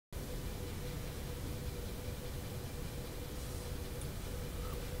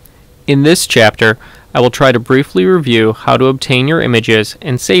In this chapter, I will try to briefly review how to obtain your images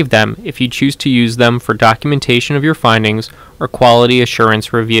and save them if you choose to use them for documentation of your findings or quality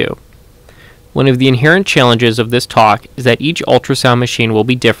assurance review. One of the inherent challenges of this talk is that each ultrasound machine will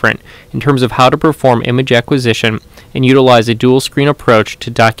be different in terms of how to perform image acquisition and utilize a dual-screen approach to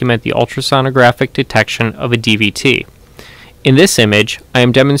document the ultrasonographic detection of a DVT. In this image, I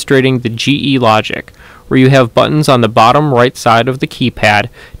am demonstrating the GE logic, where you have buttons on the bottom right side of the keypad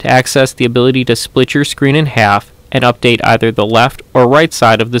to access the ability to split your screen in half and update either the left or right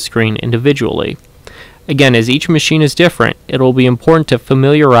side of the screen individually. Again, as each machine is different, it will be important to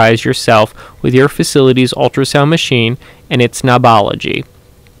familiarize yourself with your facility's ultrasound machine and its knobology.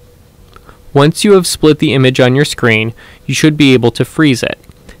 Once you have split the image on your screen, you should be able to freeze it.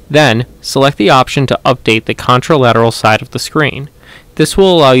 Then, select the option to update the contralateral side of the screen. This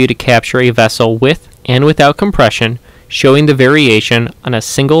will allow you to capture a vessel with and without compression, showing the variation on a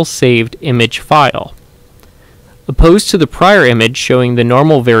single saved image file. Opposed to the prior image showing the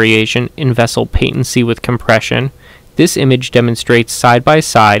normal variation in vessel patency with compression, this image demonstrates side by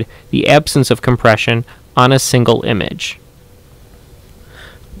side the absence of compression on a single image.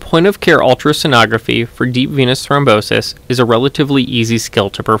 Point-of-care ultrasonography for deep venous thrombosis is a relatively easy skill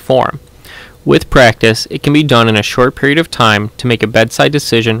to perform. With practice, it can be done in a short period of time to make a bedside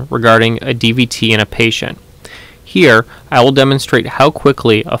decision regarding a DVT in a patient. Here, I will demonstrate how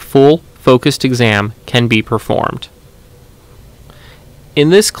quickly a full, focused exam can be performed. In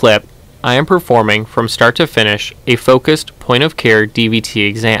this clip, I am performing from start to finish a focused point-of-care DVT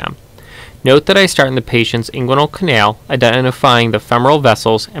exam. Note that I start in the patient's inguinal canal, identifying the femoral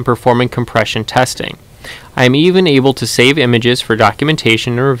vessels and performing compression testing. I am even able to save images for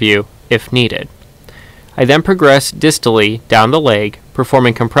documentation and review if needed. I then progress distally down the leg,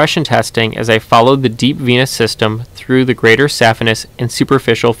 performing compression testing as I follow the deep venous system through the greater saphenous and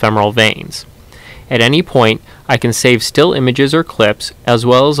superficial femoral veins. At any point, I can save still images or clips, as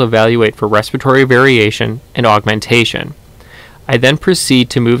well as evaluate for respiratory variation and augmentation. I then proceed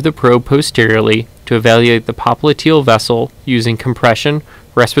to move the probe posteriorly to evaluate the popliteal vessel using compression,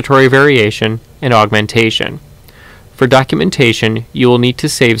 respiratory variation, and augmentation. For documentation, you will need to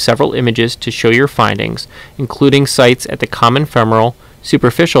save several images to show your findings, including sites at the common femoral,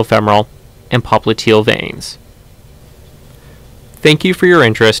 superficial femoral, and popliteal veins. Thank you for your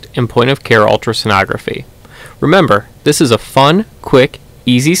interest in point-of-care ultrasonography. Remember, this is a fun, quick,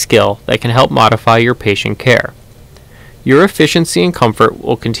 easy skill that can help modify your patient care. Your efficiency and comfort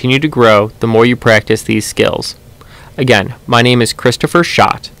will continue to grow the more you practice these skills. Again, my name is Christopher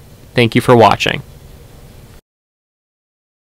Schott. Thank you for watching.